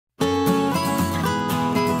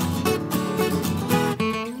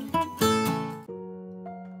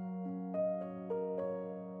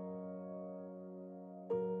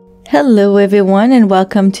Hello everyone and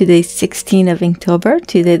welcome to day 16 of Inktober.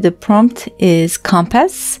 Today the prompt is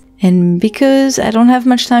compass, and because I don't have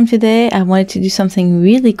much time today, I wanted to do something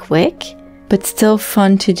really quick but still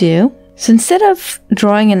fun to do. So instead of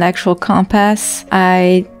drawing an actual compass,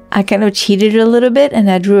 I kind of cheated a little bit and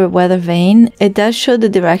I drew a weather vane. It does show the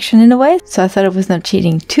direction in a way, so I thought it was not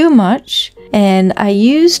cheating too much. And I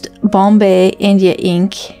used Bombay India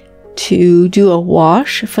ink to do a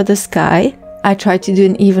wash for the sky. I tried to do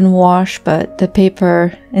an even wash, but the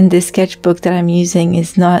paper in this sketchbook that I'm using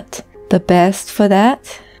is not the best for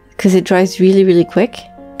that because it dries really, really quick.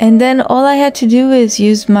 And then all I had to do is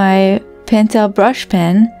use my Pentel brush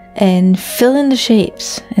pen and fill in the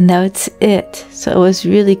shapes, and that's it. So it was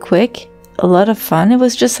really quick, a lot of fun. It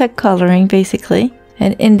was just like coloring basically.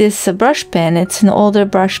 And in this brush pen, it's an older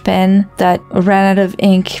brush pen that ran out of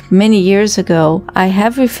ink many years ago. I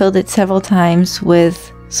have refilled it several times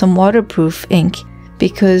with some waterproof ink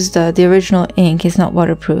because the original ink is not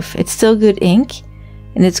waterproof. It's still good ink,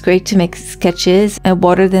 and it's great to make sketches and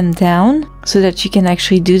water them down so that you can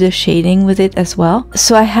actually do the shading with it as well.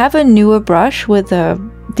 So I have a newer brush with the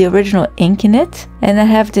original ink in it, and I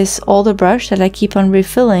have this older brush that I keep on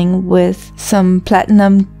refilling with some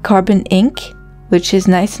platinum carbon ink, which is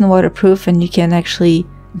nice and waterproof, and you can actually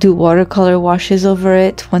do watercolor washes over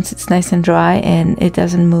it once it's nice and dry and it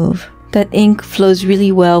doesn't move. That ink flows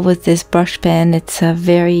really well with this brush pen. It's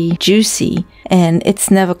very juicy and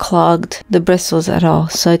it's never clogged the bristles at all.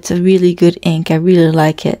 So it's a really good ink. I really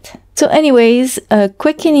like it. So anyways, a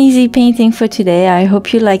quick and easy painting for today. I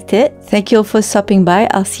hope you liked it. Thank you all for stopping by.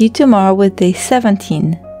 I'll see you tomorrow with day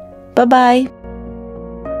 17. Bye bye.